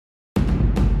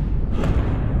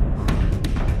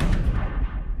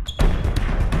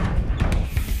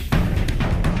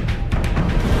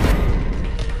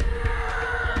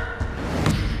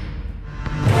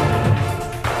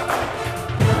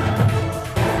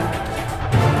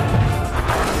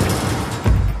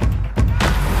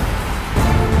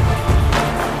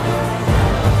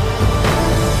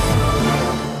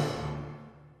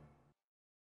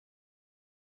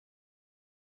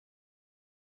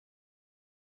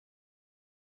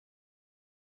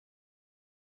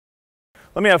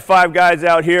let me have 5 guys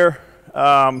out here.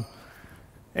 Again,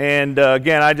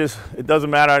 it doesn't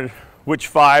matter which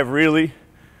 5 really.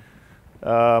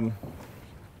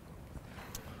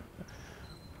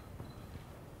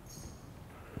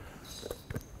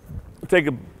 Take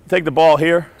the ball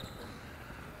here.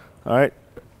 All right.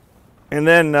 And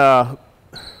then, so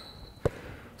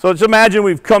let's imagine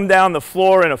we've come down the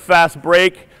floor in a fast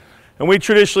break, and we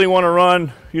traditionally want to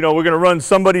run, we're going to run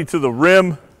somebody to the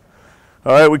rim.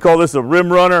 All right, we call this a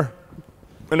rim runner.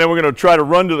 And then we're going to try to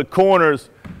run to the corners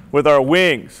with our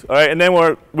wings. All right, and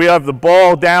then we have the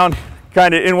ball down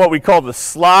kind of in what we call the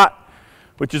slot,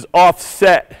 which is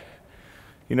offset.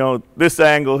 This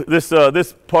angle, this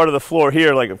part of the floor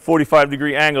here, like a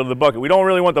 45-degree angle to the bucket. We don't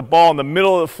really want the ball in the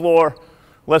middle of the floor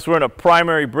unless we're in a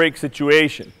primary break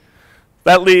situation.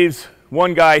 That leaves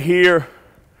one guy here,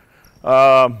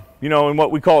 in what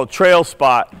we call a trail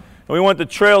spot. And we want the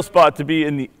trail spot to be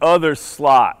in the other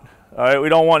slot. All right, we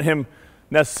don't want him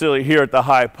necessarily here at the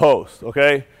high post,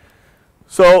 okay?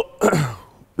 So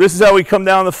this is how we come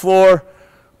down the floor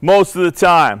most of the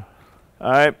time,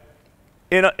 all right?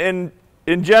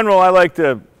 In general, I like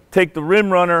to take the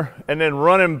rim runner and then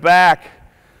run him back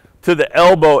to the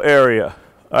elbow area,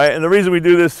 all right? And the reason we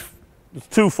do this is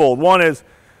twofold. One is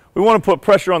we want to put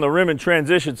pressure on the rim in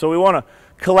transition, so we want to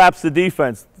collapse the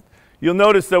defense. You'll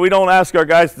notice that we don't ask our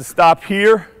guys to stop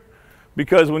here,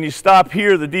 because when you stop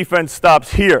here, the defense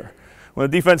stops here. When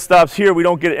the defense stops here, we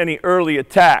don't get any early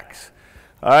attacks,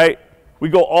 all right? We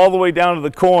go all the way down to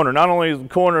the corner. Not only is the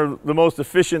corner the most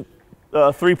efficient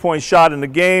three-point shot in the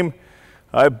game,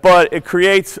 but it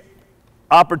creates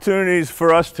opportunities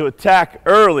for us to attack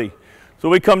early. So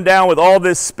we come down with all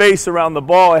this space around the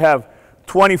ball. I have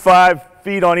 25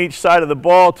 feet on each side of the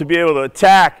ball to be able to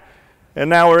attack, and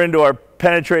now we're into our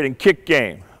penetrating kick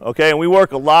game. Okay, and we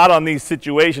work a lot on these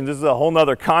situations. This is a whole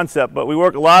nother concept, but we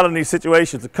work a lot on these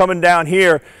situations of coming down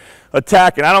here,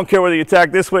 attacking. I don't care whether you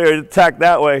attack this way or you attack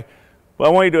that way, but I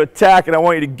want you to attack and I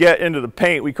want you to get into the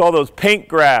paint. We call those paint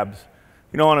grabs.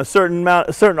 On a certain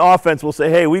offense, we'll say,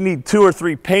 hey, we need 2 or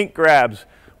 3 paint grabs.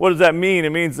 What does that mean?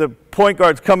 It means the point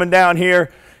guard's coming down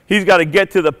here. He's got to get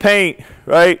to the paint,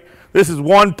 right? This is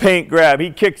one paint grab.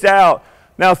 He kicks out.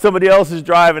 Now somebody else is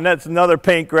driving, that's another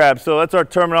paint grab. So that's our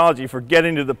terminology for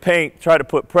getting to the paint, try to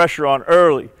put pressure on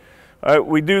early. All right,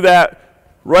 we do that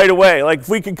right away. Like if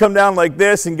we can come down like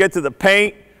this and get to the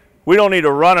paint, we don't need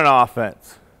to run an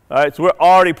offense. All right, so we're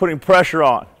already putting pressure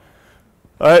on.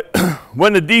 All right,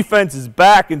 when the defense is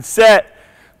back and set,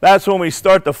 that's when we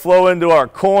start to flow into our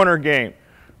corner game.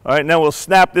 All right, and then we'll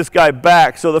snap this guy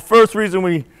back. So the first reason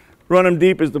we run him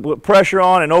deep is to put pressure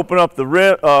on and open up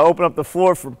the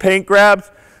floor for paint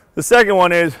grabs. The second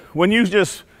one is when you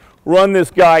just run this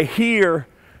guy here,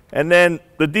 and then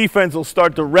the defense will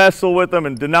start to wrestle with him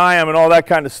and deny him and all that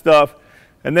kind of stuff,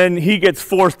 and then he gets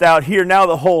forced out here. Now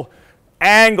the whole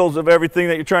angles of everything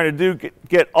that you're trying to do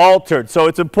get altered. So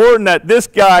it's important that this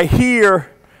guy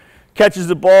here catches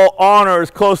the ball on or as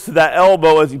close to that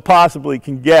elbow as he possibly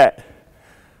can get.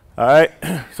 All right,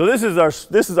 so this is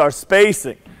our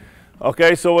spacing.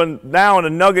 Okay, so now when the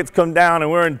Nuggets come down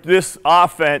and we're in this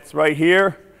offense right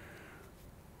here,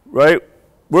 right,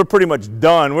 we're pretty much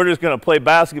done. We're just going to play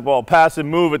basketball, pass and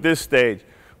move at this stage.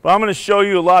 But I'm going to show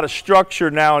you a lot of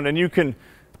structure now, and then you can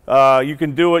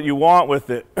do what you want with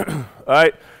it. All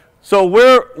right, so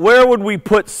where would we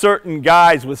put certain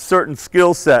guys with certain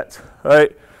skill sets,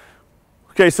 right?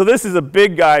 Okay, so this is a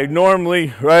big guy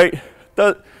normally, right?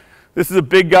 This is a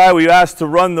big guy we ask to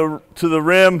run to the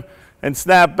rim and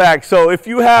snap back. So if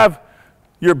you have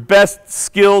your best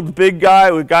skilled big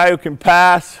guy, a guy who can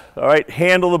pass, all right,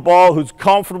 handle the ball, who's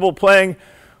comfortable playing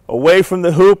away from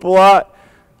the hoop a lot,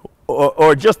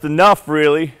 or just enough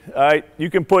really, all right, you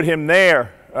can put him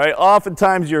there. All right,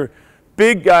 oftentimes your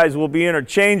big guys will be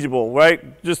interchangeable,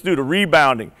 right, just due to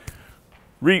rebounding.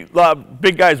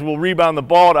 Big guys will rebound the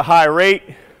ball at a high rate,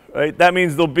 right? That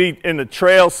means they'll be in the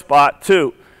trail spot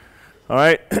too, all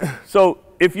right? So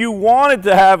if you wanted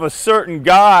to have a certain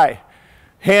guy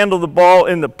handle the ball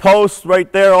in the post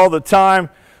right there all the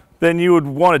time, then you would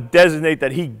want to designate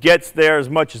that he gets there as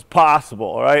much as possible,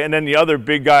 all right? And then the other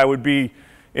big guy would be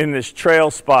in this trail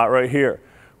spot right here.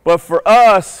 But for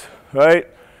us, right,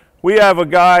 we have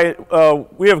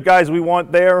guys we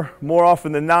want there more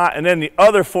often than not, and then the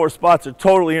other 4 spots are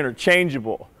totally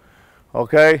interchangeable,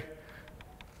 okay?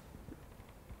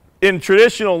 In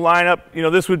traditional lineup,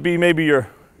 this would be maybe your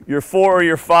 4 or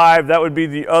your 5. That would be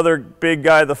the other big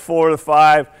guy, the 4 or the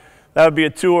 5. That would be a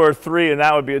 2 or a 3, and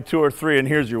that would be a 2 or 3, and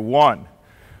here's your 1.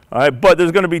 All All right, but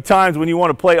there's going to be times when you want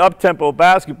to play up-tempo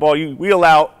basketball. We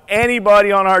allow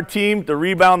anybody on our team to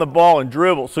rebound the ball and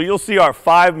dribble. So you'll see our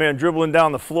 5-man dribbling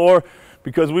down the floor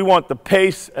because we want the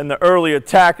pace and the early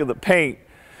attack of the paint.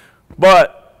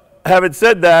 But having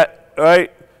said that, all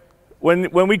right,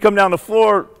 when we come down the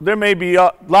floor, there may be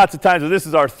lots of times where this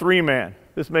is our 3-man.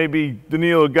 This may be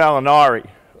Danilo Gallinari,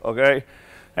 okay?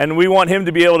 And we want him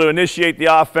to be able to initiate the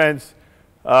offense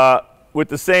with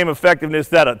the same effectiveness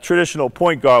that a traditional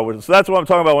point guard would. So that's what I'm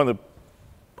talking about when the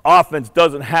offense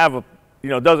doesn't have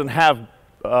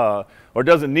or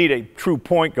doesn't need a true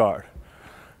point guard.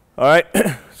 All right,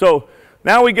 so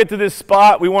now we get to this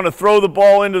spot. We want to throw the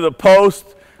ball into the post.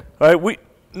 All right,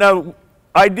 now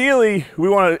ideally we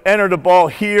want to enter the ball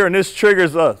here, and this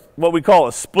triggers what we call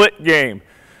a split game.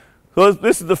 So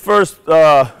this is the first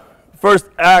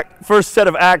set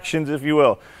of actions, if you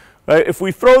will. Right? If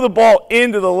we throw the ball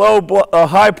into the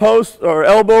high post or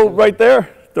elbow right there,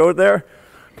 throw it there.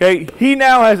 Okay, he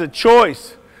now has a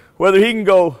choice whether he can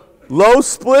go low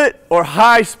split or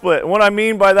high split. And what I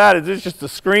mean by that is it's just a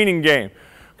screening game.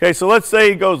 Okay, so let's say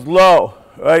he goes low.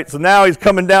 Right, so now he's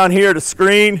coming down here to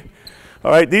screen. All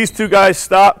right, these two guys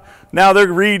stop. Now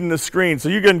they're reading the screen. So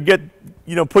you're going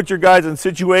to put your guys in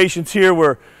situations here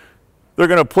where they're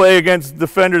going to play against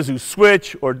defenders who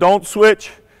switch or don't switch.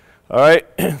 All right,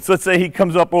 so let's say he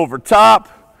comes up over top.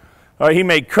 All right, he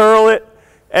may curl it.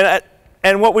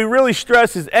 And what we really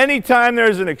stress is anytime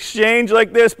there's an exchange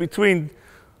like this between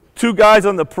two guys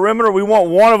on the perimeter, we want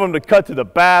one of them to cut to the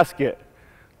basket.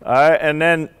 All right, and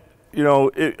then,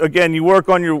 again, you work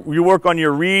on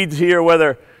your reads here,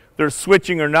 whether they're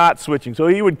switching or not switching. So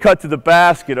he would cut to the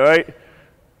basket, all right?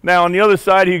 Now on the other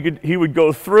side, he would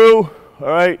go through, all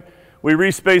right? We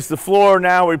respace the floor,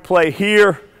 now we play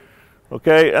here.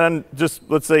 Okay, and just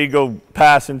let's say you go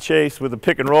pass and chase with a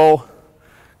pick and roll.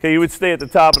 Okay, you would stay at the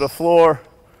top of the floor.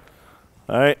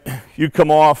 All right, you come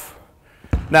off.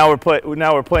 Now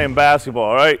we're playing basketball.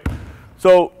 All right,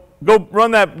 so go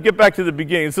run that. Get back to the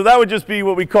beginning. So that would just be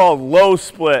what we call low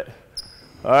split.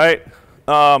 All right,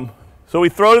 so we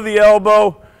throw to the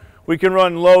elbow. We can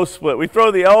run low split. We throw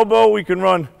to the elbow. We can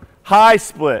run high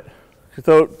split.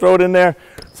 So throw it in there.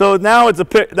 So now it's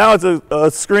a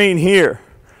screen here.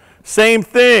 Same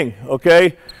thing,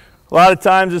 okay? A lot of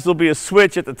times this will be a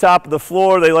switch at the top of the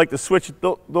floor. They like to switch,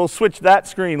 they'll switch that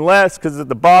screen less because at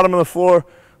the bottom of the floor,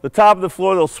 the top of the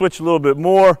floor, they'll switch a little bit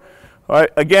more. All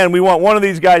right, again, we want one of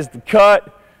these guys to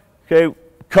cut, okay?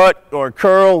 Cut or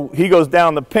curl, he goes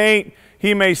down the paint.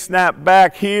 He may snap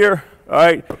back here, all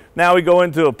right? Now we go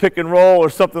into a pick and roll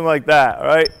or something like that, all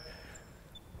right?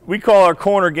 We call our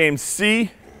corner game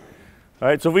C, all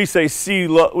right? So if we say C,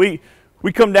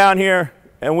 we come down here,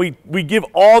 and we give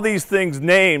all these things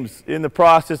names in the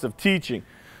process of teaching.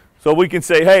 So we can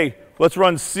say, hey, let's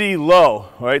run C low,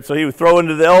 all right? So he would throw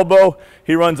into the elbow.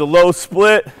 He runs a low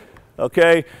split,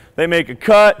 okay? They make a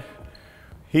cut.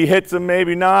 He hits them,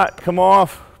 maybe not. Come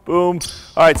off, boom.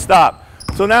 All right, stop.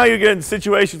 So now you're getting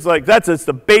situations like that's just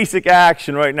the basic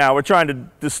action right now. We're trying to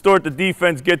distort the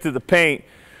defense, get to the paint.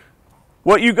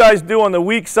 What you guys do on the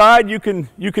weak side, you can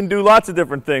do lots of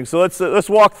different things. So let's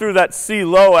walk through that C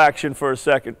low action for a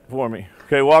second for me.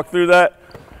 Okay, walk through that.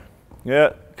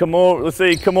 Yeah, come over. Let's say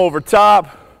you come over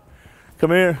top. Come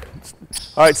here.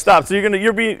 All right, stop. So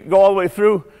go all the way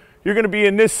through. You're gonna be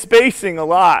in this spacing a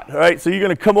lot. All right. So you're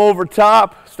gonna come over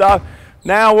top. Stop.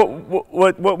 Now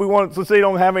what we want? Let's say you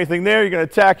don't have anything there. You're gonna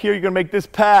attack here. You're gonna make this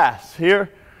pass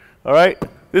here. All right.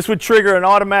 This would trigger an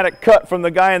automatic cut from the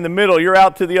guy in the middle. You're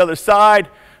out to the other side.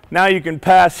 Now you can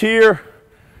pass here.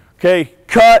 Okay,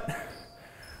 cut.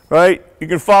 Right? You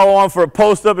can follow on for a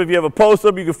post-up. If you have a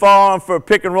post-up, you can follow on for a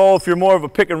pick and roll if you're more of a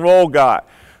pick and roll guy.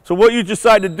 So what you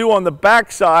decide to do on the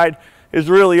back side is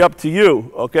really up to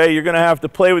you. Okay? You're going to have to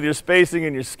play with your spacing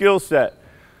and your skill set.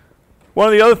 One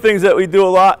of the other things that we do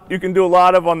a lot, you can do a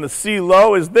lot of on the C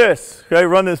low is this. Okay,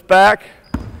 run this back.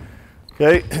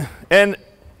 Okay, and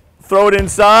throw it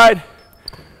inside.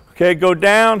 Okay, go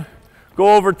down,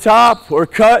 go over top or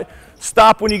cut.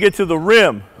 Stop when you get to the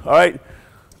rim. All right.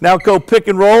 Now go pick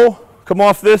and roll. Come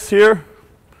off this here.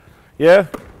 Yeah.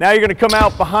 Now you're going to come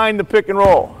out behind the pick and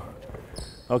roll.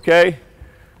 Okay.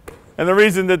 And the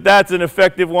reason that that's an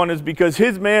effective one is because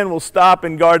his man will stop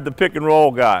and guard the pick and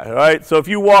roll guy. All right. So if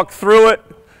you walk through it,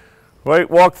 right,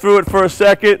 walk through it for a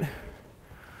second.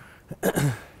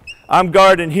 I'm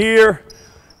guarding here.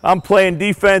 I'm playing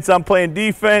defense.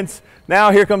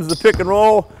 Now here comes the pick and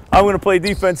roll. I'm going to play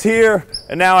defense here,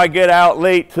 and now I get out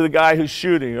late to the guy who's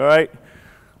shooting, all right?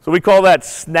 So we call that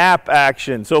snap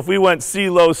action. So if we went C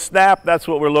low snap, that's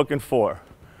what we're looking for,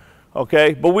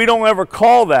 okay? But we don't ever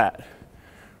call that,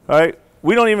 all right?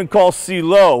 we don't even call C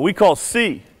low, we call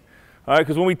C. All right,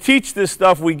 because when we teach this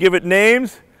stuff, we give it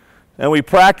names and we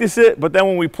practice it, but then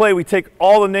when we play, we take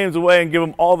all the names away and give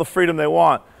them all the freedom they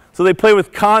want. So they play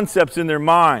with concepts in their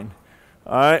mind.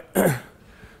 All right,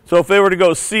 so if they were to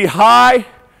go C high,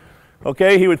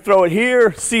 okay, he would throw it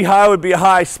here. C high would be a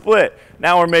high split.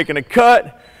 Now we're making a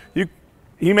cut.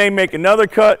 He may make another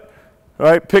cut, all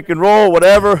right, pick and roll,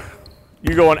 whatever.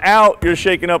 You're going out, you're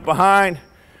shaking up behind.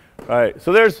 All right,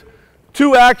 so there's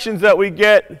two actions that we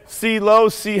get, C low,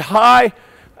 C high,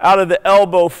 out of the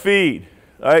elbow feed.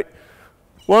 All right,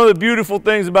 one of the beautiful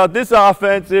things about this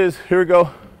offense is, here we go,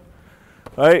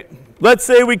 all right, let's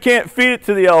say we can't feed it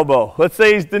to the elbow. Let's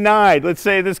say he's denied. Let's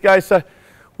say this guy's,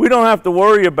 we don't have to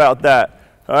worry about that,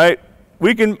 all right?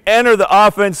 We can enter the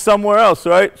offense somewhere else,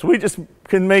 all right? So we just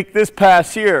can make this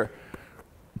pass here,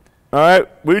 all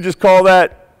right? We just call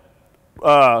that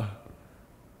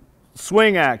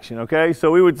swing action, okay?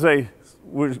 So we would say,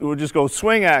 we'll just go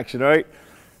swing action, all right?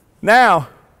 Now,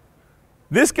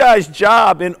 this guy's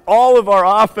job in all of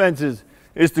our offenses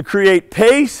is to create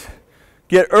pace,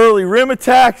 get early rim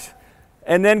attacks,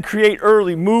 and then create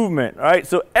early movement, all right?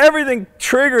 So everything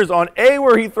triggers on A,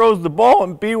 where he throws the ball,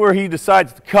 and B, where he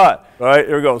decides to cut. All right,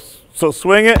 here we go. So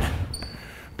swing it,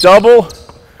 double,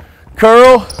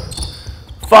 curl,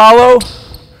 follow.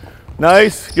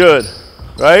 Nice, good,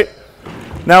 right?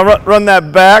 Now run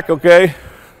that back, okay?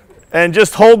 And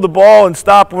just hold the ball and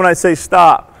stop when I say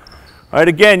stop. All right,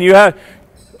 again,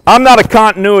 I'm not a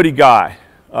continuity guy,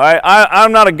 all right?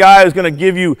 I'm not a guy who's gonna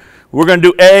give you, we're going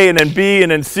to do A and then B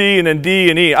and then C and then D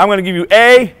and E. I'm going to give you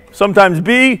A, sometimes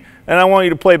B, and I want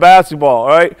you to play basketball, all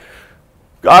right?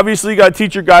 Obviously, you got to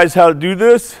teach your guys how to do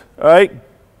this, all right?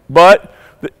 But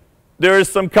there is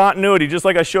some continuity. Just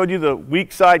like I showed you the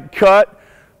weak side cut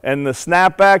and the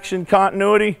snap action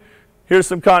continuity, here's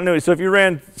some continuity. So if you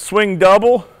ran swing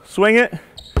double, swing it,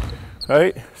 all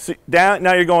right? See, down,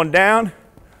 now you're going down.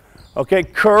 Okay,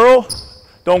 curl,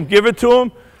 don't give it to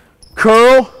him.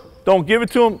 Curl. Don't give it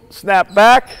to him, snap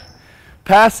back,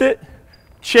 pass it,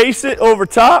 chase it over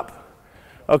top,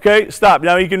 okay, stop.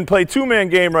 Now you can play two-man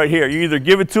game right here. You either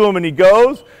give it to him and he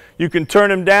goes, you can turn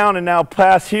him down and now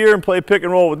pass here and play pick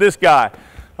and roll with this guy.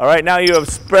 All right, now you have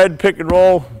spread pick and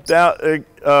roll, down,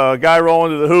 guy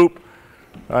rolling to the hoop,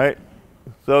 all right.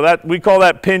 So that, we call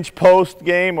that pinch post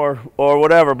game or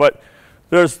whatever, but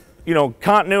there's, you know,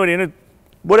 continuity in it,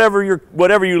 whatever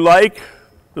you like.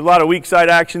 There's a lot of weak side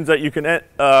actions that you can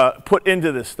put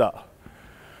into this stuff.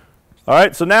 All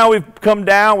right, so now we've come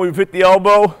down, we've hit the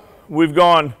elbow, we've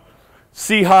gone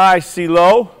C high, C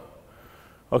low.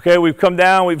 Okay, we've come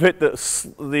down, we've hit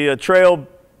the trail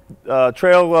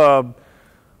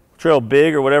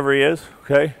big or whatever he is,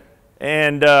 okay?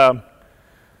 And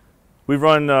we've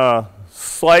run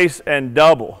slice and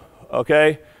double,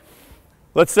 okay?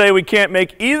 Let's say we can't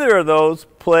make either of those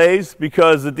plays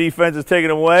because the defense is taking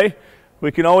them away.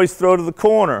 We can always throw to the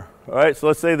corner, all right? So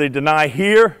let's say they deny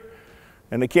here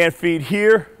and they can't feed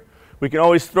here. We can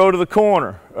always throw to the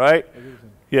corner, all right?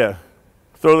 Yeah,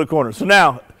 throw to the corner. So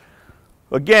now,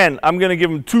 again, I'm going to give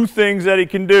him two things that he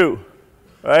can do,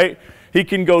 right? He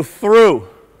can go through,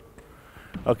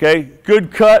 okay?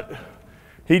 Good cut.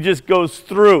 He just goes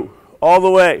through all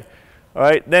the way, all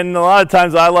right? Then a lot of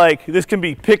times I like, this can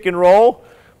be pick and roll,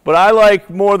 but I like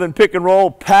more than pick and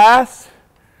roll, pass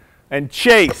and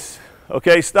chase.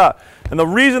 Okay, stop. And the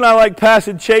reason I like pass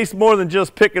and chase more than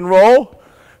just pick and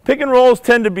rolls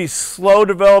tend to be slow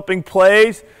developing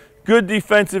plays. Good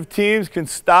defensive teams can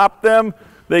stop them.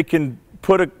 They can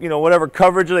put whatever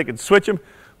coverage, they can switch them.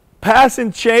 Pass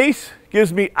and chase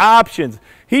gives me options.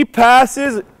 He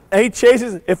passes and he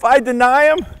chases. If I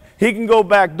deny him, he can go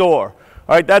back door.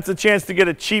 All right, that's a chance to get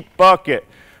a cheap bucket.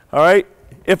 All right,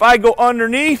 if I go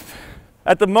underneath,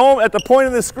 at the point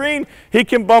of the screen, he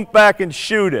can bump back and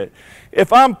shoot it.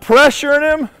 If I'm pressuring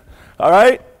him, all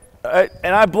right,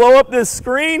 and I blow up this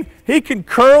screen, he can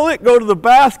curl it, go to the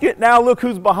basket. Now look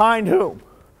who's behind whom.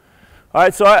 All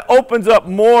right, so it opens up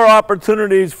more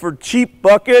opportunities for cheap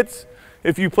buckets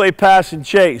if you play pass and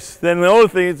chase. Then the other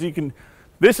thing is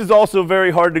this is also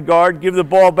very hard to guard. Give the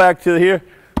ball back to here.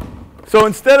 So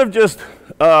instead of just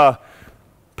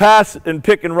pass and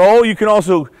pick and roll, you can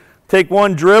also take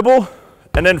one dribble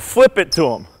and then flip it to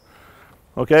him.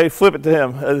 Okay, flip it to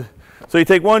him. So you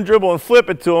take one dribble and flip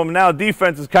it to him, and now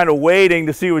defense is kind of waiting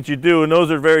to see what you do, and those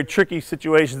are very tricky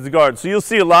situations to guard. So you'll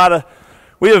see a lot of,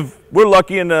 we're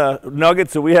lucky in the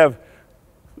Nuggets that we have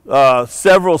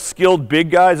several skilled big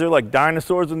guys. They're like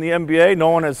dinosaurs in the NBA. No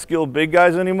one has skilled big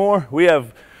guys anymore. We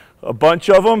have a bunch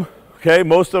of them, okay?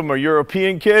 Most of them are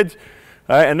European kids,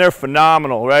 right? And they're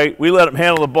phenomenal, right? We let them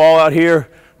handle the ball out here,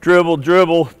 dribble,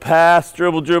 dribble, pass,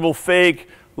 dribble, dribble, fake,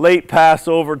 late pass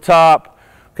over top.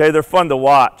 Okay, they're fun to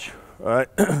watch. All right.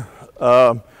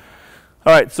 All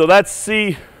right, so that's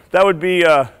C. That would be,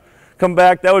 come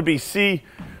back, that would be C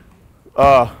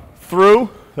through.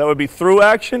 That would be through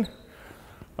action.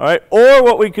 All right, or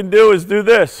what we can do is do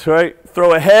this, right?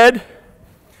 Throw ahead.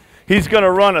 He's going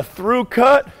to run a through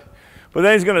cut, but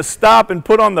then he's going to stop and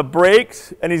put on the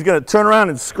brakes, and he's going to turn around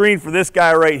and screen for this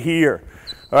guy right here.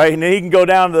 All right, and then he can go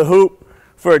down to the hoop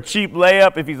for a cheap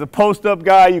layup. If he's a post-up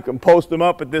guy, you can post him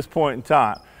up at this point in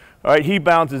time. All right, he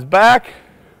bounces back.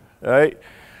 All right,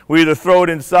 we either throw it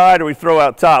inside or we throw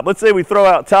out top. Let's say we throw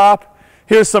out top.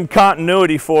 Here's some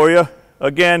continuity for you.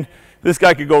 Again, this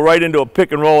guy could go right into a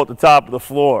pick and roll at the top of the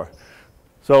floor.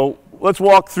 So let's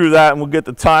walk through that and we'll get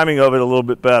the timing of it a little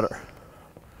bit better.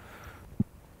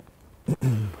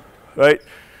 Right,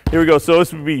 here we go. So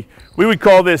this would be, we would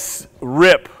call this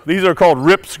rip. These are called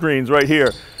rip screens right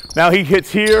here. Now he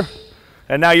hits here,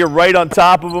 and now you're right on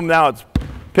top of him. Now it's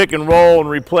pick and roll and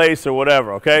replace or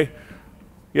whatever, okay?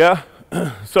 Yeah?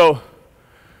 So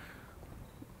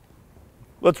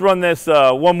let's run this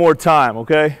one more time,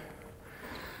 okay?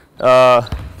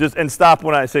 And stop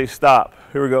when I say stop.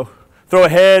 Here we go. Throw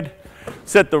ahead,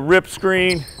 set the rip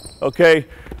screen, okay?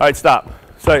 All right, stop.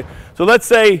 So let's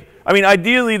say, I mean,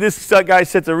 ideally this guy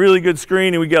sets a really good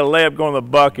screen and we get a layup going to the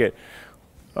bucket.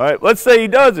 All right, let's say he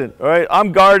doesn't. All right,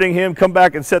 I'm guarding him. Come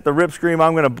back and set the rip screen.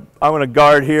 I'm gonna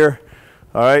guard here.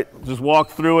 All right, just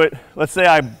walk through it. Let's say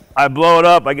I blow it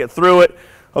up. I get through it.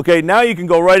 Okay, now you can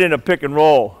go right into pick and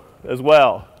roll as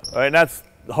well. All right, and that's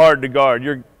hard to guard.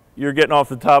 You're getting off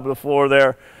the top of the floor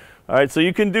there. All right, so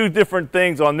you can do different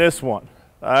things on this one.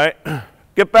 All right,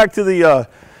 get back to the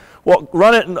well,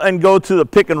 run it and go to the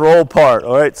pick and roll part.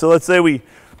 All right, so let's say we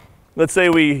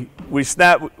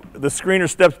snap. The screener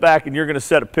steps back and you're going to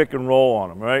set a pick and roll on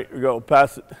him, right? You go,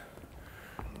 pass it.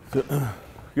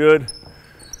 Good.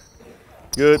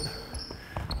 Good.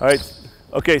 All right.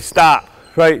 Okay, stop,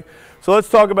 right? So let's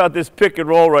talk about this pick and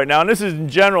roll right now. And this is in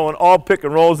general in all pick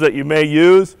and rolls that you may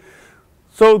use.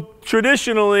 So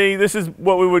traditionally, this is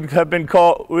what we would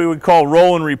call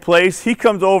roll and replace. He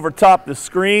comes over top the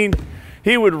screen.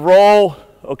 He would roll,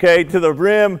 okay, to the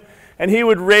rim, and he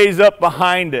would raise up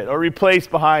behind it or replace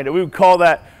behind it. We would call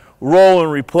that roll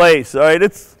and replace. All right,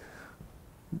 it's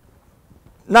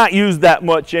not used that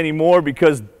much anymore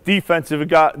because defenses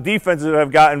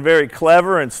have gotten very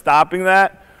clever in stopping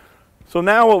that. So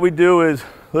now what we do is,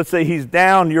 let's say he's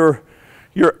down, you're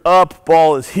up,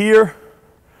 ball is here.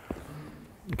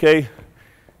 Okay.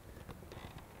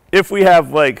 If we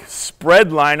have like spread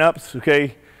lineups,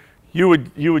 okay, you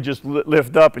would just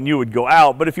lift up and you would go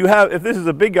out. But if this is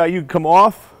a big guy, you'd come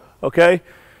off, okay?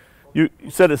 You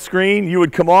set a screen, you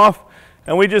would come off,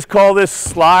 and we just call this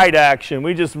slide action.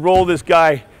 We just roll this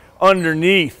guy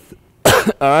underneath, all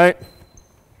right?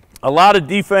 A lot of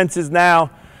defenses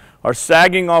now are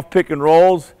sagging off pick and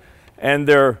rolls, and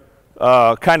they're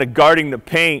kind of guarding the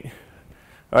paint,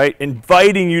 all right,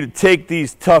 inviting you to take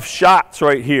these tough shots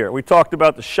right here. We talked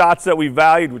about the shots that we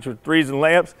valued, which were threes and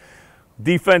layups.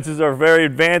 Defenses are very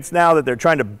advanced now that they're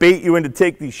trying to bait you in to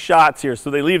take these shots here, so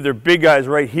they leave their big guys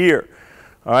right here.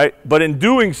 All right, but in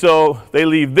doing so, they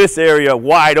leave this area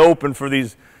wide open for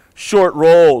these short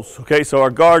rolls. Okay, so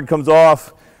our guard comes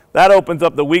off. That opens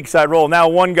up the weak side roll. Now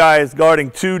one guy is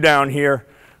guarding two down here,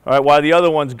 all right, while the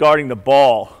other one's guarding the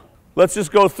ball. Let's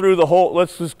just go through the whole,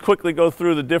 let's just quickly go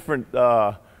through the different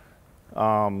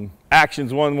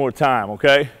actions one more time,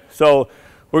 okay? So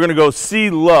we're going to go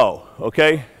C low,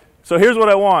 okay? So here's what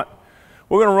I want.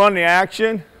 We're going to run the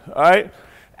action, all right?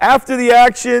 After the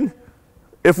action,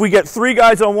 if we get three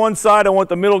guys on one side, I want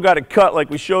the middle guy to cut like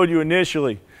we showed you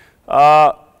initially.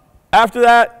 After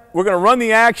that, we're going to run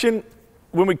the action.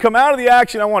 When we come out of the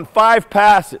action, I want 5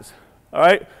 passes, all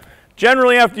right?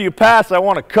 Generally, after you pass, I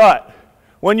want to cut.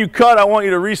 When you cut, I want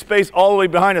you to respace all the way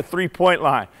behind the three-point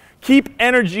line. Keep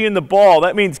energy in the ball.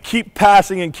 That means keep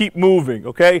passing and keep moving,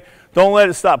 okay? Don't let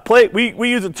it stop. We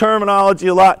use a terminology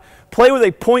a lot. Play with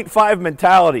a 0.5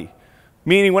 mentality,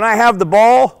 meaning when I have the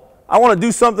ball, I want to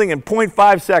do something in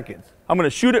 0.5 seconds. I'm going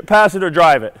to shoot it, pass it, or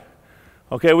drive it.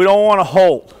 Okay, we don't want to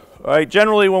hold. All right,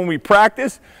 generally when we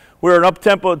practice, we're an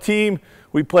up-tempo team.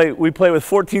 We play with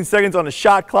 14 seconds on the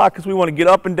shot clock because we want to get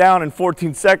up and down in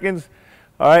 14 seconds.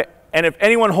 All right, and if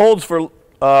anyone holds for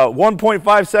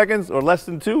 1.5 seconds or less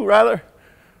than 2, rather,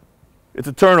 it's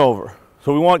a turnover.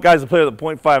 So we want guys to play with a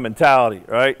 0.5 mentality.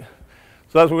 All right,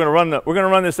 so that's what we're going to run. We're going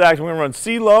to run this action. We're going to run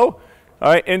C low.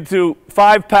 All right, into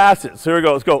 5 passes. Here we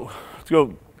go. Let's go. Let's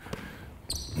go.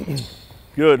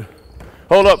 Good.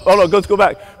 Hold up. Hold up. Let's go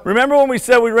back. Remember when we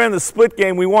said we ran the split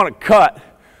game, we want to cut.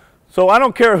 So I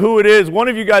don't care who it is. One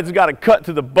of you guys has got to cut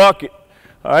to the bucket.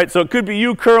 All right, so it could be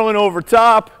you curling over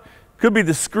top. Could be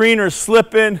the screener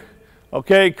slipping.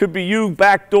 Okay, it could be you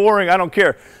backdooring. I don't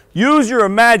care. Use your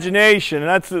imagination. And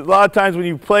that's a lot of times when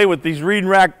you play with these read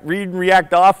and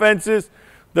react offenses,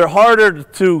 they're harder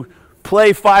to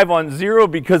play 5-on-0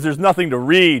 because there's nothing to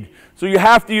read. So you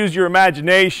have to use your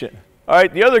imagination. All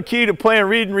right, the other key to playing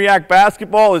read and react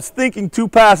basketball is thinking 2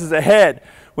 passes ahead.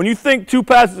 When you think 2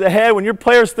 passes ahead, when your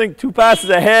players think 2 passes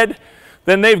ahead,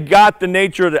 then they've got the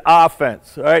nature of the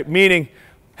offense. All right, meaning,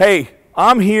 hey,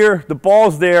 I'm here, the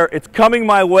ball's there, it's coming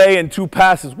my way in 2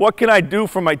 passes. What can I do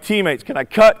for my teammates? Can I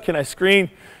cut? Can I screen?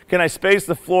 Can I space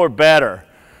the floor better?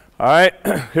 All right,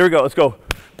 here we go, let's go.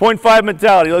 0.5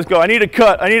 mentality, let's go. I need a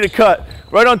cut, I need a cut.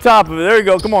 Right on top of it, there you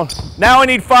go, come on. Now I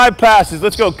need 5 passes,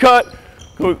 let's go, cut.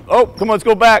 Oh, come on, let's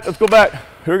go back, let's go back.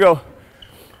 Here we go.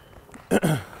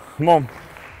 Come on.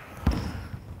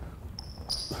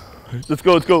 Let's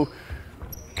go, let's go.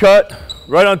 Cut,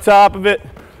 right on top of it.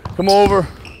 Come over,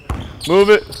 move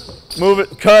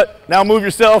it, cut. Now move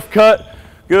yourself, cut.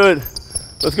 Good.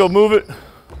 Let's go, move it.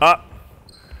 Up.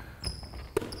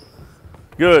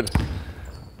 Good.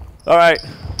 All right,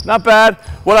 not bad.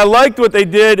 What I liked what they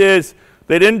did is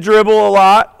they didn't dribble a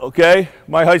lot, okay?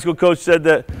 My high school coach said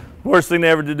that the worst thing they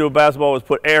ever did to a basketball was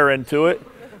put air into it,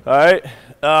 all right?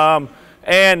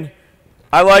 And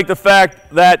I like the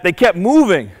fact that they kept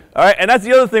moving. All right, and that's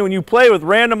the other thing. When you play with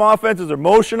random offenses or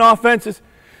motion offenses,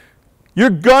 you're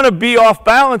going to be off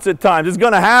balance at times. It's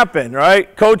going to happen,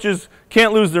 right? Coaches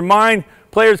can't lose their mind.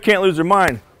 Players can't lose their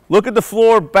mind. Look at the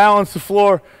floor, balance the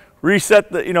floor,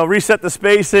 reset the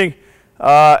spacing,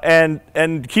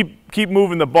 and keep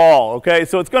moving the ball, okay?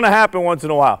 So it's going to happen once in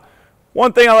a while.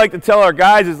 One thing I like to tell our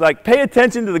guys is, like, pay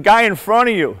attention to the guy in front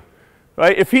of you,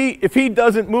 right? If he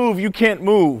doesn't move, you can't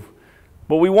move.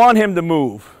 But we want him to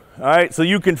move. All right, so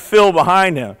you can fill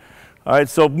behind him. All right,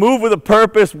 so move with a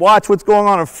purpose. Watch what's going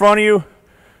on in front of you.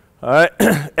 All right,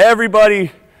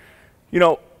 everybody, you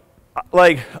know,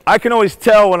 like I can always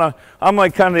tell when I'm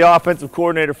like kind of the offensive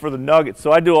coordinator for the Nuggets,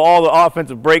 so I do all the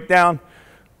offensive breakdown.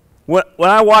 When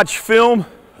I watch film,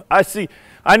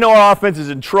 I know our offense is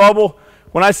in trouble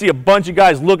when I see a bunch of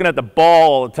guys looking at the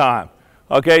ball all the time.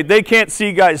 Okay, they can't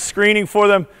see guys screening for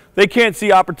them. They can't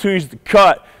see opportunities to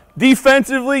cut.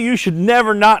 Defensively, you should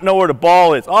never not know where the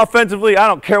ball is. Offensively, I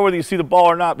don't care whether you see the ball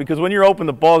or not, because when you're open,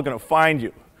 the ball is going to find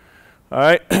you. All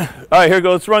right? All right, here we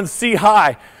go. Let's run C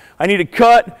high. I need to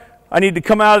cut. I need to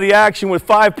come out of the action with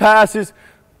 5 passes.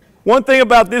 One thing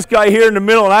about this guy here in the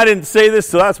middle, and I didn't say this,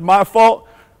 so that's my fault.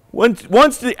 Once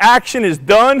the action is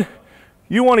done,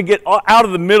 you want to get out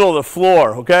of the middle of the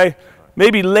floor, okay?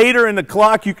 Maybe later in the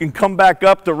clock, you can come back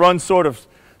up to run some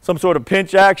sort of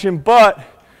pinch action, but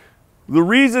the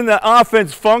reason that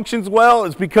offense functions well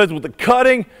is because with the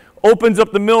cutting, opens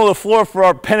up the middle of the floor for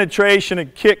our penetration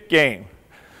and kick game.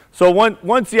 So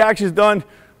once the action is done,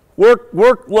 work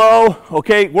low,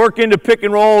 okay? Work into pick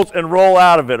and rolls and roll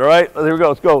out of it, all right? There we go,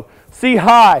 let's go. C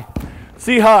high,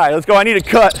 let's go. I need a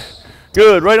cut.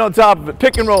 Good, right on top of it.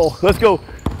 Pick and roll, let's go.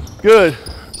 Good.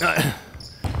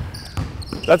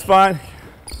 That's fine.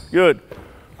 Good.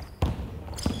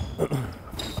 All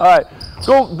right.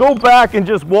 Go back and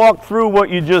just walk through what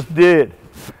you just did.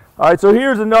 All right, so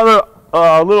here's another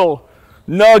little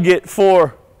nugget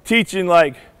for teaching,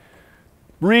 like,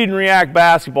 read and react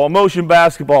basketball, motion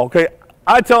basketball, okay?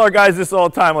 I tell our guys this all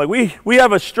the time. Like, we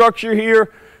have a structure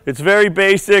here. It's very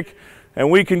basic,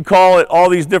 and we can call it all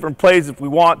these different plays if we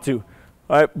want to.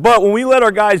 All right? But when we let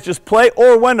our guys just play,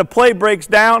 or when the play breaks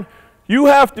down, you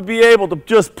have to be able to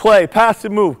just play, pass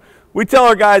and move. We tell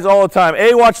our guys all the time,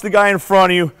 A, watch the guy in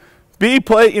front of you. B,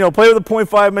 play with a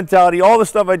 0.5 mentality, all the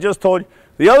stuff I just told you.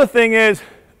 The other thing is,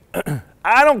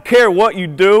 I don't care what you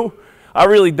do. I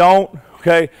really don't,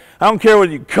 okay? I don't care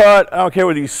whether you cut. I don't care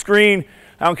whether you screen.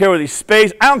 I don't care whether you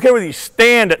space. I don't care whether you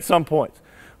stand at some points,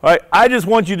 all right? I just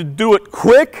want you to do it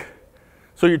quick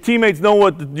so your teammates know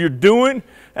what you're doing,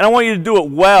 and I want you to do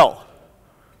it well.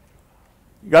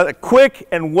 You got it quick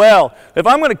and well. If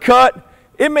I'm going to cut,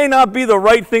 it may not be the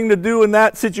right thing to do in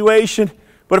that situation,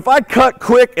 but if I cut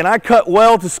quick and I cut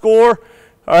well to score,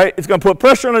 all right, it's going to put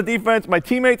pressure on the defense. My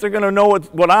teammates are going to know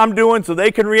what I'm doing so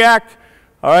they can react,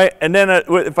 all right? And then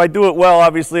if I do it well,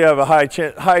 obviously I have a high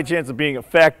chance of being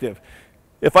effective.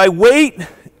 If I wait,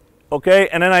 okay,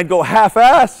 and then I go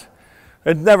half-ass,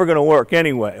 it's never going to work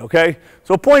anyway, okay?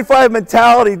 So 0.5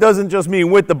 mentality doesn't just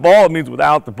mean with the ball, it means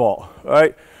without the ball, all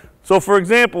right? So for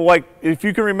example, like if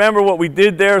you can remember what we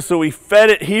did there, so we fed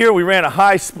it here, we ran a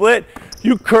high split,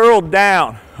 you curled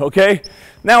down, okay?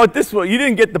 Now at this point, you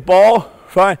didn't get the ball,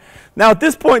 fine. Now at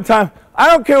this point in time, I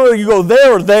don't care whether you go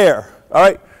there or there, all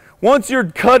right? Once your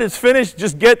cut is finished,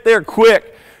 just get there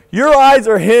quick. Your eyes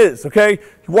are his, okay?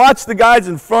 Watch the guys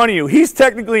in front of you. He's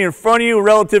technically in front of you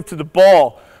relative to the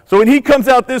ball. So when he comes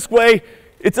out this way,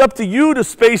 it's up to you to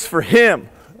space for him,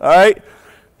 all right?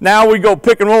 Now we go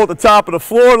pick and roll at the top of the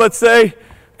floor, let's say.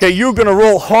 Okay, you're going to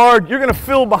roll hard. You're going to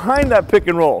fill behind that pick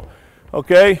and roll,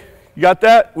 okay? You got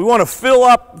that? We want to fill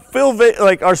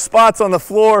like our spots on the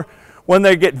floor when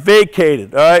they get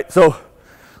vacated, all right? So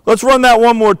let's run that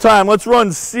one more time. Let's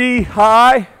run C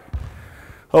high.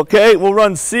 Okay, we'll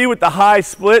run C with the high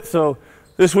split. So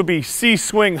this would be C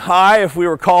swing high if we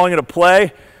were calling it a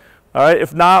play. All right,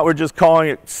 if not, we're just calling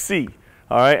it C.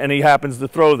 All right, and he happens to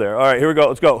throw there. All right, here we go.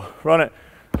 Let's go. Run it.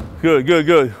 Good, good,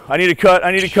 good. I need a cut.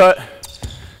 I need a cut.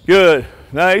 Good.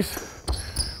 Nice.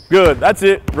 Good. That's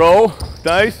it. Roll.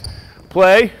 Nice.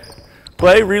 Play.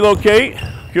 Play. Relocate.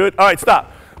 Good. All right,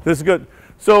 stop. This is good.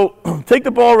 So take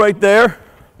the ball right there.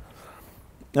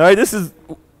 All right,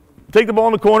 take the ball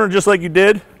in the corner just like you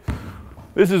did.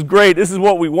 This is great. This is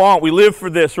what we want. We live for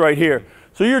this right here.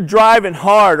 So you're driving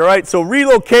hard, all right? So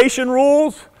relocation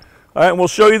rules, all right, and we'll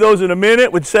show you those in a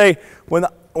minute, would say when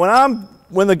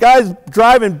the guy's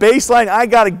driving baseline, I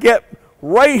got to get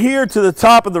right here to the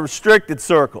top of the restricted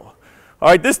circle. All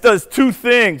right, this does two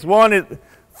things. One is,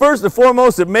 first and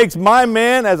foremost, it makes my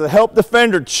man as a help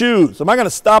defender choose. Am I going to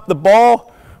stop the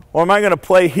ball or am I going to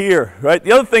play here, right?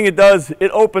 The other thing it does,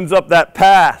 it opens up that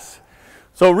pass.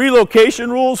 So relocation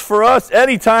rules for us,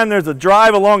 anytime there's a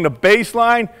drive along the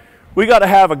baseline, we got to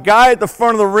have a guy at the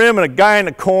front of the rim and a guy in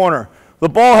the corner. The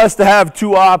ball has to have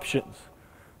two options.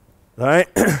 All right,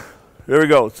 here we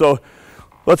go. So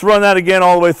let's run that again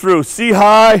all the way through. C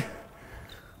high,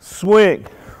 swing,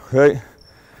 right?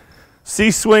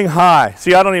 C swing high.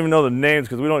 See, I don't even know the names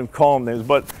because we don't even call them names,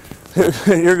 but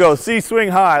here we go. C swing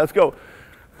high, let's go.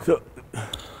 So,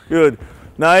 good,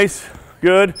 nice,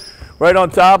 good. Right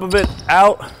on top of it,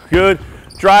 out, good.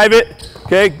 Drive it.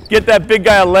 Okay, get that big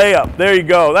guy a layup. There you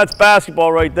go. That's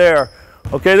basketball right there.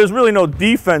 Okay, there's really no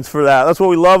defense for that. That's what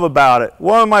we love about it.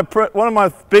 One of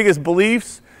my biggest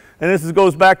beliefs, and this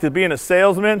goes back to being a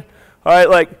salesman. All right,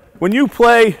 like when you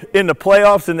play in the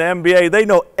playoffs in the NBA, they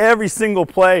know every single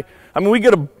play. I mean, we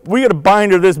get a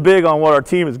binder this big on what our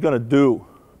team is going to do.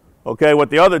 Okay,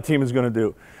 what the other team is going to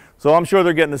do. So I'm sure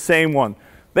they're getting the same one.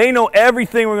 They know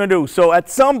everything we're going to do. So at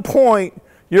some point,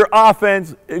 your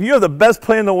offense, if you have the best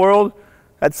play in the world,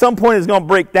 at some point it's going to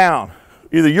break down.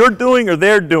 Either you're doing or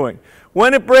they're doing.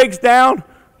 When it breaks down,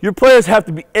 your players have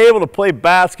to be able to play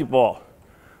basketball.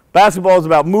 Basketball is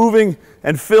about moving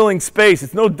and filling space.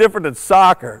 It's no different than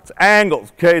soccer. It's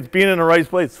angles, okay? It's being in the right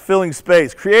place, filling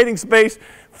space. Creating space,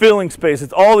 filling space.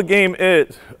 It's all the game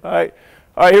is, all right?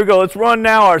 All right, here we go. Let's run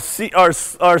now our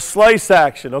slice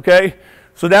action, okay?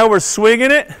 So now we're swinging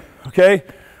it, okay?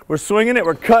 We're swinging it.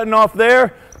 We're cutting off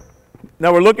there.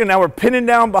 Now we're pinning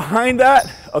down behind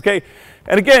that, okay?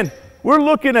 And again, we're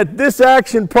looking at this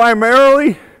action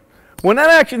primarily. When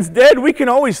that action's dead, we can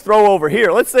always throw over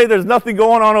here. Let's say there's nothing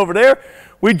going on over there.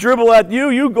 We dribble at you,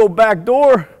 you go back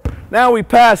door. Now we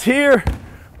pass here,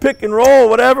 pick and roll,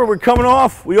 whatever. We're coming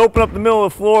off. We open up the middle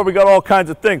of the floor. We got all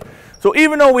kinds of things. So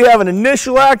even though we have an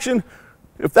initial action,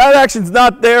 if that action's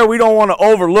not there, we don't want to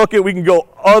overlook it. We can go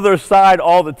other side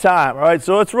all the time, all right?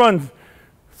 So let's run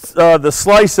the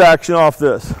slice action off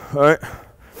this, all right?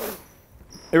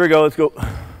 Here we go, let's go.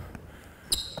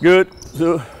 Good,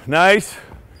 so, nice,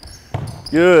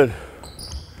 good.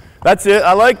 That's it,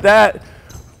 I like that.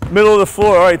 Middle of the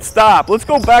floor, all right, stop. Let's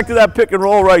go back to that pick and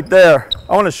roll right there.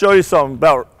 I want to show you something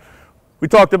about, we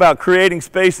talked about creating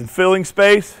space and filling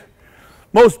space.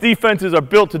 Most defenses are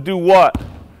built to do what?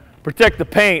 Protect the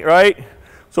paint, right?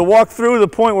 So walk through the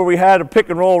point where we had a pick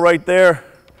and roll right there.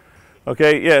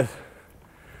 Okay, yes.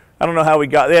 I don't know how we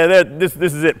got there. This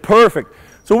is it, perfect.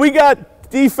 So we got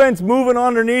defense moving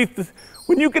underneath.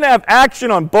 When you can have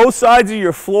action on both sides of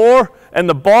your floor and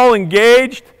the ball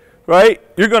engaged, right,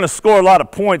 you're going to score a lot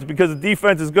of points because the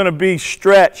defense is going to be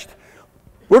stretched.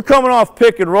 We're coming off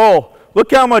pick and roll.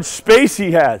 Look how much space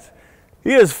he has.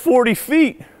 He has 40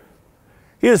 feet.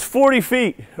 He has 40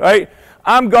 feet, right?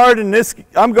 I'm guarding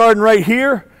right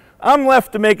here. I'm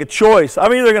left to make a choice.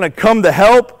 I'm either going to come to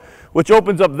help, which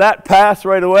opens up that pass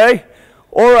right away,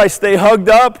 or I stay hugged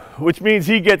up, which means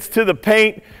he gets to the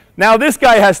paint. Now this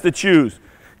guy has to choose.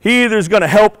 He either is going to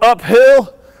help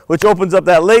uphill, which opens up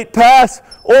that late pass,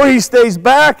 or he stays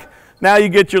back. Now you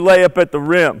get your layup at the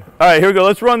rim. All right, here we go.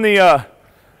 Let's run the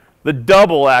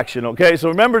double action, okay? So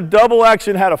remember, double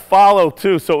action had a follow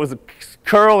too, so it was a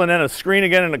curl and then a screen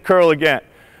again and a curl again.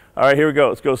 All right, here we go.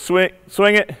 Let's go swing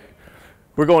it.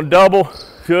 We're going double.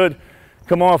 Good.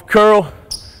 Come off, curl.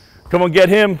 Come on, get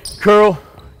him. Curl.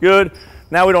 Good.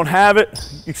 Now we don't have it.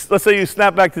 Let's say you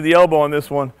snap back to the elbow on this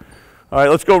one. All right,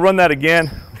 let's go run that again,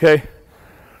 okay?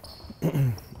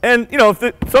 And, you know,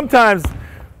 sometimes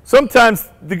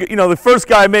the first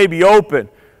guy may be open.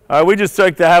 We just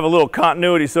like to have a little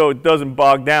continuity so it doesn't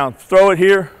bog down. Throw it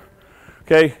here,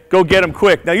 okay? Go get him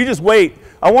quick. Now you just wait.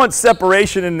 I want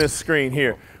separation in this screen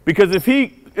here because if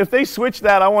they switch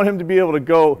that, I want him to be able to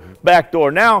go back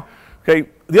door. Now, okay,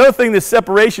 the other thing this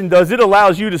separation does, it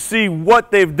allows you to see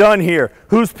what they've done here,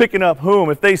 who's picking up whom.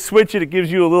 If they switch it, it gives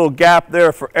you a little gap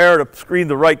there for error to screen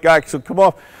the right guy. So come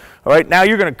off. All right, now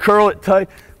you're going to curl it tight.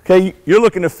 Okay, you're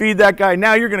looking to feed that guy.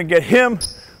 Now you're going to get him.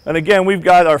 And again, we've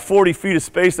got our 40 feet of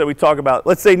space that we talk about.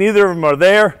 Let's say neither of them are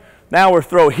there. Now we're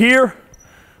throw here.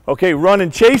 Okay, run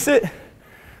and chase it.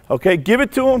 Okay, give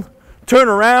it to him. Turn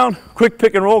around. Quick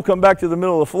pick and roll. Come back to the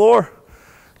middle of the floor.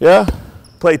 Yeah,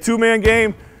 play two-man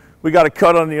game. We got a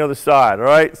cut on the other side, all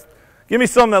right? Give me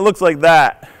something that looks like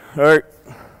that, all right?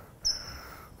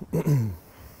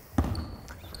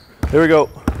 Here we go.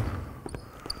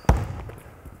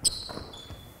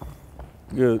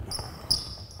 Good.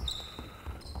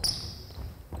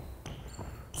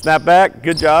 Snap back,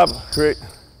 good job, great.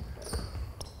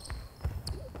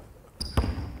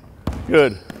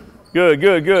 Good,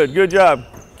 good job.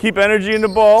 Keep energy in the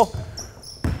ball.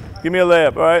 Give me a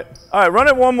layup, all right? All right, run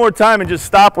it one more time and just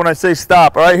stop when I say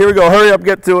stop. All right, here we go. Hurry up,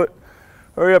 get to it.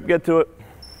 Hurry up, get to it.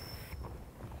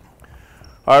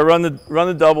 All right, run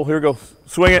the double. Here we go.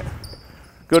 Swing it.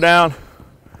 Go down.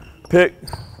 Pick.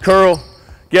 Curl.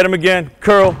 Get him again.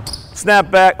 Curl. Snap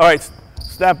back. All right,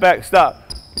 snap back. Stop.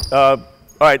 All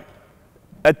right.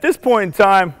 At this point in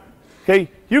time, okay,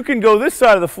 you can go this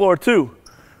side of the floor too.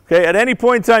 Okay, at any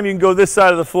point in time, you can go this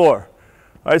side of the floor.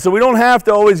 All right, so we don't have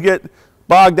to always get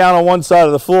bogged down on one side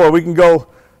of the floor. We can go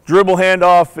dribble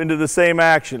handoff into the same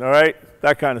action, all right?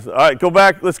 That kind of stuff. All right, go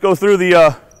back. Let's go through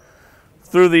the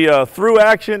through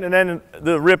action and then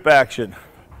the rip action.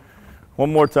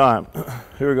 One more time.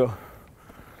 Here we go.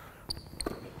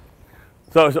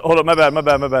 So hold up, my bad.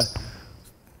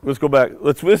 Let's go back.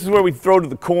 This is where we throw to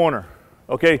the corner,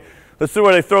 okay? Let's see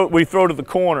where we throw to the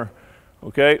corner,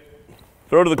 okay?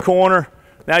 Throw to the corner.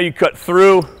 Now you cut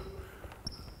through.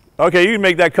 Okay, you can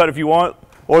make that cut if you want,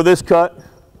 or this cut.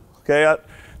 Okay,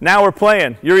 now we're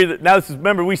playing. Now this is,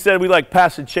 remember we said we like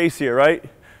pass and chase here, right?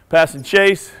 Pass and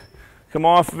chase, come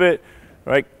off of it,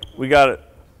 right? We got it,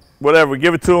 whatever, we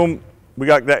give it to them. We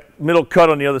got that middle cut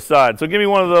on the other side. So give me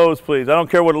one of those, please. I don't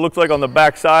care what it looks like on the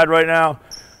back side right now.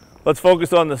 Let's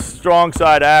focus on the strong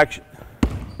side action.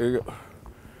 There you go.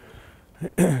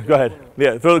 Go ahead.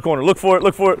 Yeah, throw the corner. Look for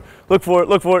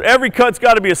it. Every cut's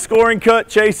got to be a scoring cut.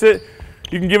 Chase it.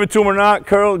 You can give it to him or not.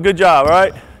 Curl. Good job. All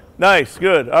right. Nice.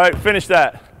 Good. All right. Finish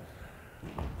that.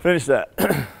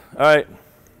 All right.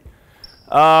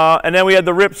 And then we had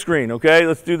the rip screen. Okay.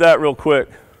 Let's do that real quick.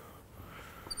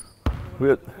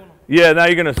 Yeah. Now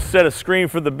you're going to set a screen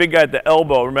for the big guy at the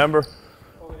elbow. Remember?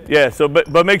 Yeah. So,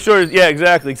 but make sure. Yeah.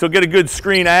 Exactly. So get a good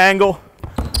screen angle.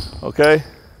 Okay.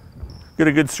 Get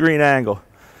a good screen angle.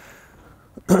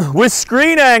 With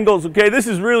screen angles, okay, this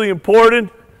is really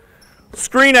important.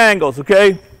 Screen angles,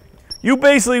 okay? You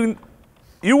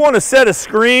want to set a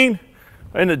screen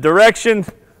in the direction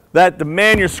that the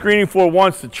man you're screening for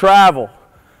wants to travel.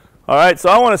 All right, so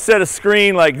I want to set a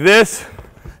screen like this.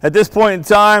 At this point in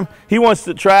time, he wants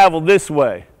to travel this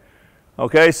way.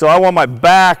 Okay, so I want my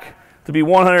back to be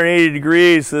 180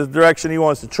 degrees to the direction he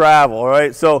wants to travel, all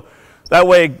right? So that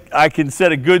way I can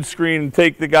set a good screen and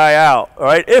take the guy out, all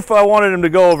right? If I wanted him to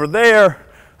go over there,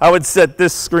 I would set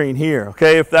this screen here,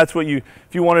 okay? If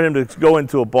you wanted him to go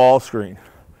into a ball screen.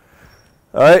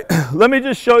 All right, let me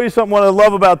just show you something what I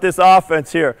love about this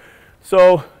offense here.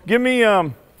 So give me,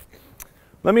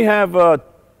 let me have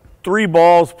 3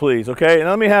 balls, please, okay? And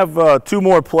let me have 2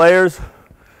 more players,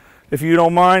 if you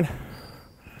don't mind.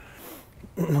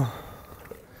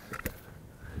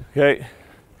 Okay,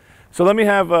 so let me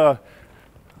have a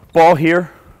ball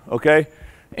here, okay?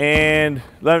 And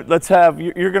let's have,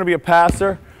 you're going to be a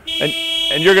passer,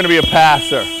 and you're going to be a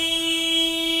passer.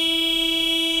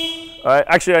 All right,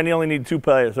 actually I only need 2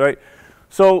 players, right?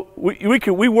 So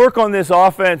we work on this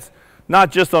offense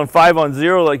not just on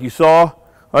 5-on-0 like you saw. All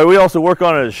right, we also work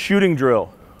on it as a shooting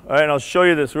drill. All right, and I'll show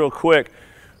you this real quick.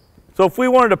 So if we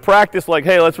wanted to practice like,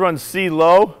 hey, let's run C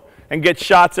low and get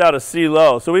shots out of C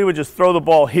low. So we would just throw the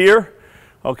ball here.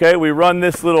 Okay, we run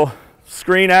this little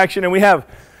screen action, and we have,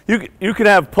 you can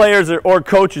have players or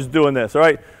coaches doing this, all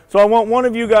right? So I want one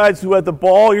of you guys who had the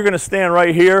ball, you're going to stand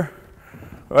right here,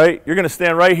 right? You're going to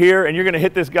stand right here, and you're going to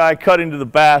hit this guy cut into the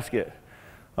basket,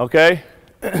 okay?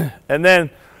 And then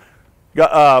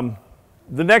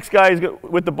the next guy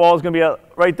with the ball is going to be out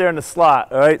right there in the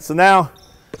slot. All right, so now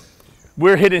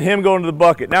we're hitting him going to the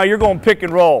bucket. Now you're going pick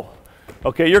and roll.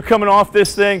 Okay, you're coming off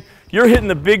this thing. You're hitting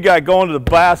the big guy going to the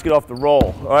basket off the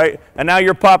roll. All right, and now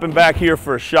you're popping back here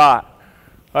for a shot.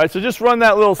 All right, so just run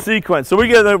that little sequence. So we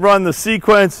get to run the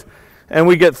sequence, and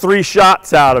we get 3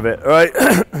 shots out of it. All right,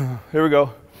 here we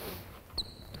go.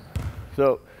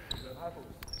 So,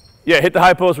 yeah, hit the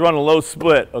high post, run a low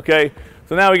split. Okay,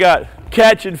 so now we got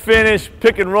catch and finish,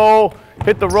 pick and roll,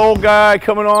 hit the roll guy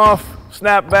coming off,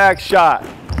 snap back, shot.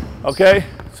 Okay,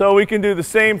 so we can do the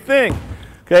same thing.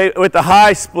 Okay, with the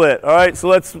high split. All right, so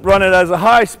let's run it as a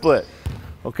high split.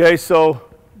 Okay, so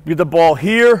get the ball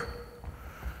here.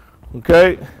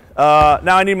 Okay,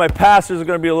 now I need my passers are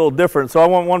going to be a little different. So I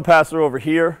want one passer over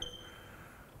here.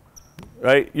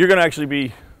 Right, you're going to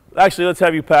actually let's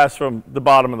have you pass from the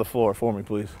bottom of the floor for me,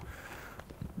 please.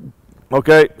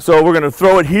 Okay, so we're going to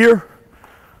throw it here.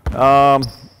 You're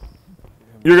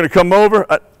going to come over.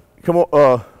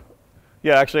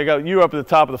 Yeah, actually, I got you up at the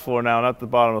top of the floor now, not the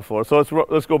bottom of the floor. So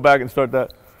let's go back and start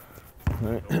that. All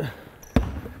right.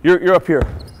 You're up here.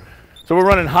 So we're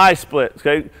running high splits.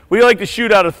 Okay, we like to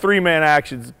shoot out of 3-man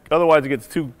actions. Otherwise, it gets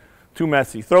too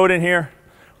messy. Throw it in here.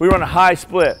 We run a high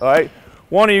split. All right.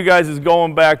 One of you guys is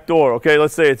going back door. Okay,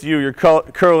 let's say it's you. You're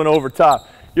curling over top.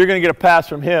 You're going to get a pass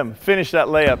from him. Finish that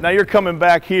layup. Now you're coming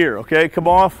back here. Okay, come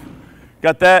off.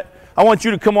 Got that? I want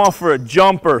you to come off for a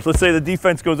jumper. So let's say the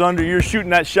defense goes under. You're shooting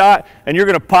that shot, and you're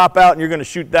going to pop out, and you're going to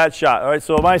shoot that shot. All right,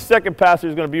 so my second passer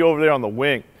is going to be over there on the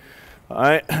wing. All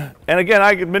right, and again,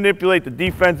 I can manipulate the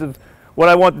defensive, what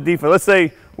I want the defense. Let's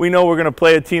say we know we're going to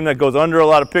play a team that goes under a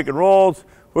lot of pick and rolls.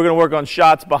 We're going to work on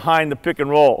shots behind the pick and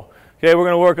roll. Okay, we're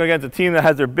going to work against a team that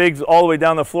has their bigs all the way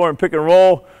down the floor and pick and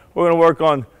roll. We're going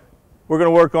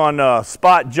to work on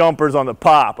spot jumpers on the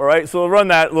pop. All right, so we'll run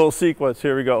that little sequence.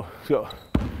 Here we go. Let's go.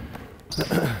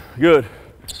 Good.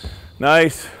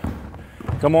 Nice.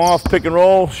 Come off, pick and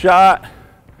roll, shot.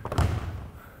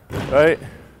 Right?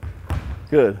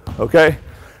 Good. Okay.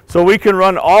 So we can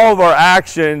run all of our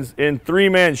actions in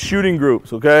 3-man shooting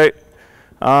groups, okay?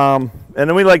 And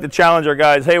then we like to challenge our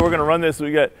guys, hey, we're going to run this.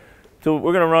 We're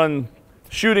going to run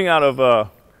shooting out of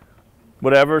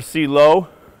whatever, C low,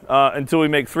 until we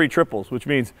make 3 triples, which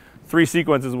means 3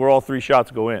 sequences where all 3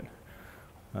 shots go in.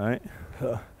 All right?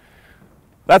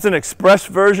 That's an express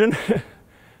version.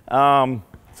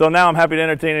 So now I'm happy to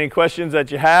entertain any questions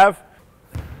that you have.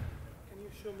 Can you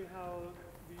show me how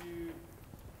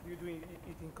you doing it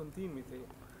in continuity?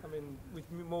 I mean, with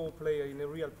more player in a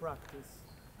real practice.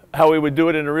 How we would do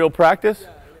it in a real practice? Yeah,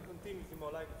 in a continuity,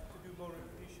 more like to do more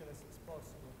repetition as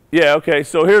possible. Yeah, okay,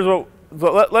 so here's what,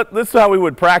 so this is how we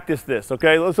would practice this,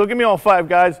 okay? So give me all 5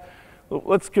 guys.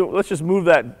 Let's just move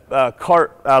that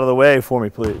cart out of the way for me,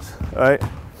 please, all right?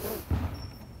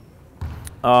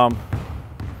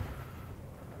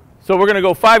 So we're going to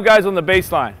go 5 guys on the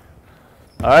baseline,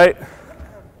 all right?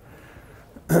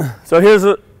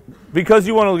 So because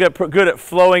you want to get good at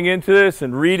flowing into this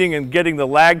and reading and getting the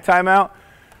lag time out,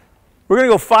 we're going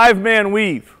to go 5-man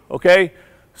weave, okay?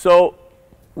 So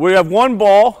we have 1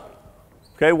 ball,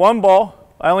 okay, 1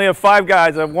 ball. I only have 5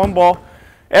 guys. I have 1 ball.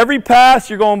 Every pass,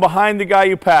 you're going behind the guy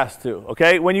you pass to,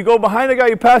 okay? When you go behind the guy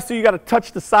you pass to, you got to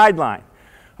touch the sideline.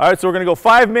 All right, so we're going to go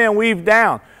 5-man weave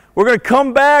down. We're going to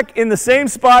come back in the same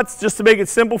spots just to make it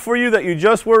simple for you that you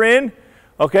just were in,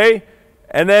 okay?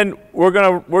 And then we're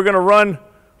going to run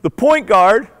the point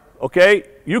guard, okay?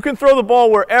 You can throw the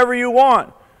ball wherever you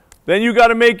want. Then you got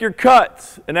to make your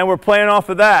cuts, and then we're playing off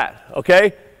of that,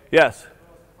 okay? Yes?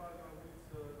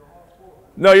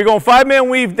 No, you're going 5-man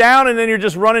weave down, and then you're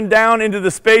just running down into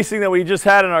the spacing that we just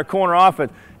had in our corner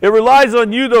offense. It relies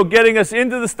on you, though, getting us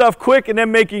into the stuff quick and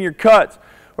then making your cuts,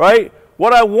 right?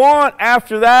 What I want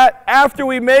after that, after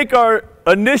we make our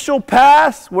initial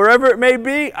pass, wherever it may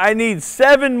be, I need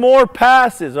 7 more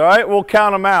passes, all right? We'll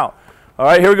count them out. All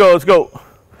right, here we go. Let's go.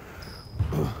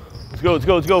 Let's go, let's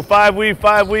go, let's go. 5 weave,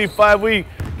 5 weave, 5 weave.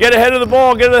 Get ahead of the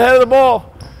ball, get ahead of the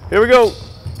ball. Here we go.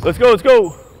 Let's go, let's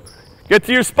go. Get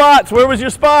to your spots. Where was your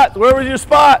spot? Where was your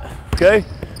spot? Okay,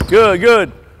 good,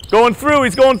 good. Going through,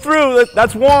 he's going through.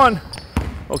 That's 1,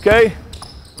 okay?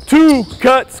 2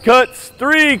 cuts, cuts,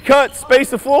 3 cuts,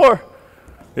 space the floor.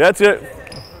 That's it.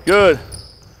 Good.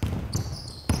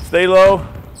 Stay low.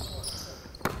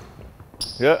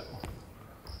 Yeah.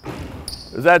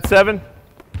 Is that 7?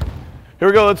 Here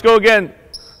we go. Let's go again.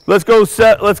 Let's go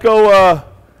set. Let's go.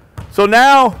 So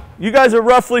now you guys are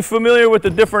roughly familiar with the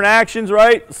different actions,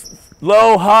 right?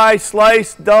 Low, high,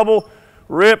 slice, double,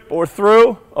 rip, or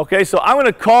through. Okay. So I'm going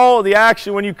to call the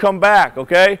action when you come back.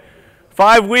 Okay.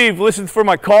 5 weave. Listen for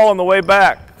my call on the way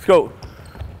back. Let's go.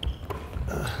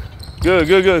 Good,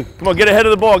 good, good. Come on, get ahead of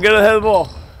the ball, get ahead of the ball.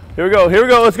 Here we go,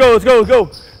 let's go, let's go, let's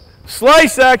go.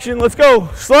 Slice action, let's go,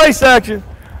 slice action.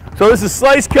 So this is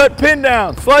slice, cut, pin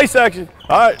down, slice action.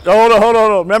 All right, hold on, hold on,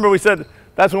 hold on. Remember we said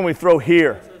that's when we throw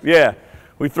here. Yeah,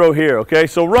 we throw here, okay?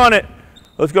 So run it,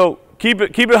 let's go. Keep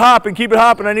it hopping, keep it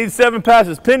hopping. I need 7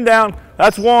 passes. Pin down,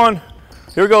 that's 1.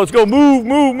 Here we go, let's go, move,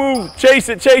 move, move. Chase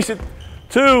it,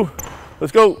 2.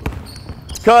 Let's go,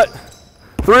 cut,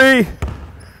 3,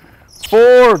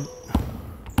 4.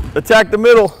 Attack the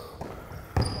middle.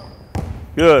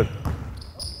 Good.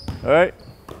 All right.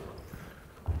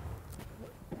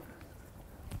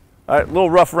 All right, a little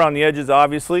rough around the edges,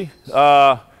 obviously.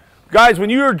 Guys, when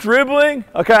you're dribbling,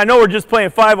 okay, I know we're just playing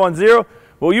 5-on-0,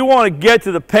 but you want to get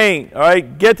to the paint, all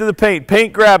right? Get to the paint.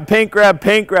 Paint grab, paint grab,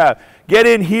 paint grab. Get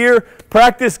in here.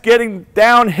 Practice getting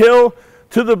downhill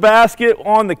to the basket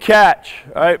on the catch.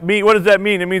 All right, what does that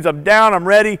mean? It means I'm down, I'm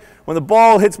ready. When the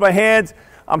ball hits my hands,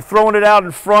 I'm throwing it out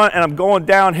in front and I'm going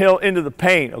downhill into the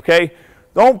paint, okay?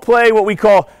 Don't play what we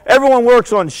call, everyone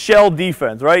works on shell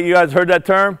defense, right? You guys heard that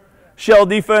term? Shell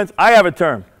defense. I have a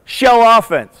term, shell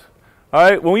offense. All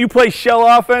right, when you play shell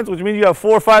offense, which means you have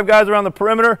 4 or 5 guys around the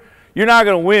perimeter, you're not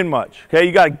going to win much, okay?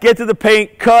 You got to get to the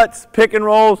paint, cuts, pick and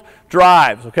rolls,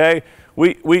 drives, okay?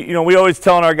 We always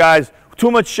telling our guys,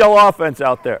 too much shell offense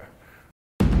out there.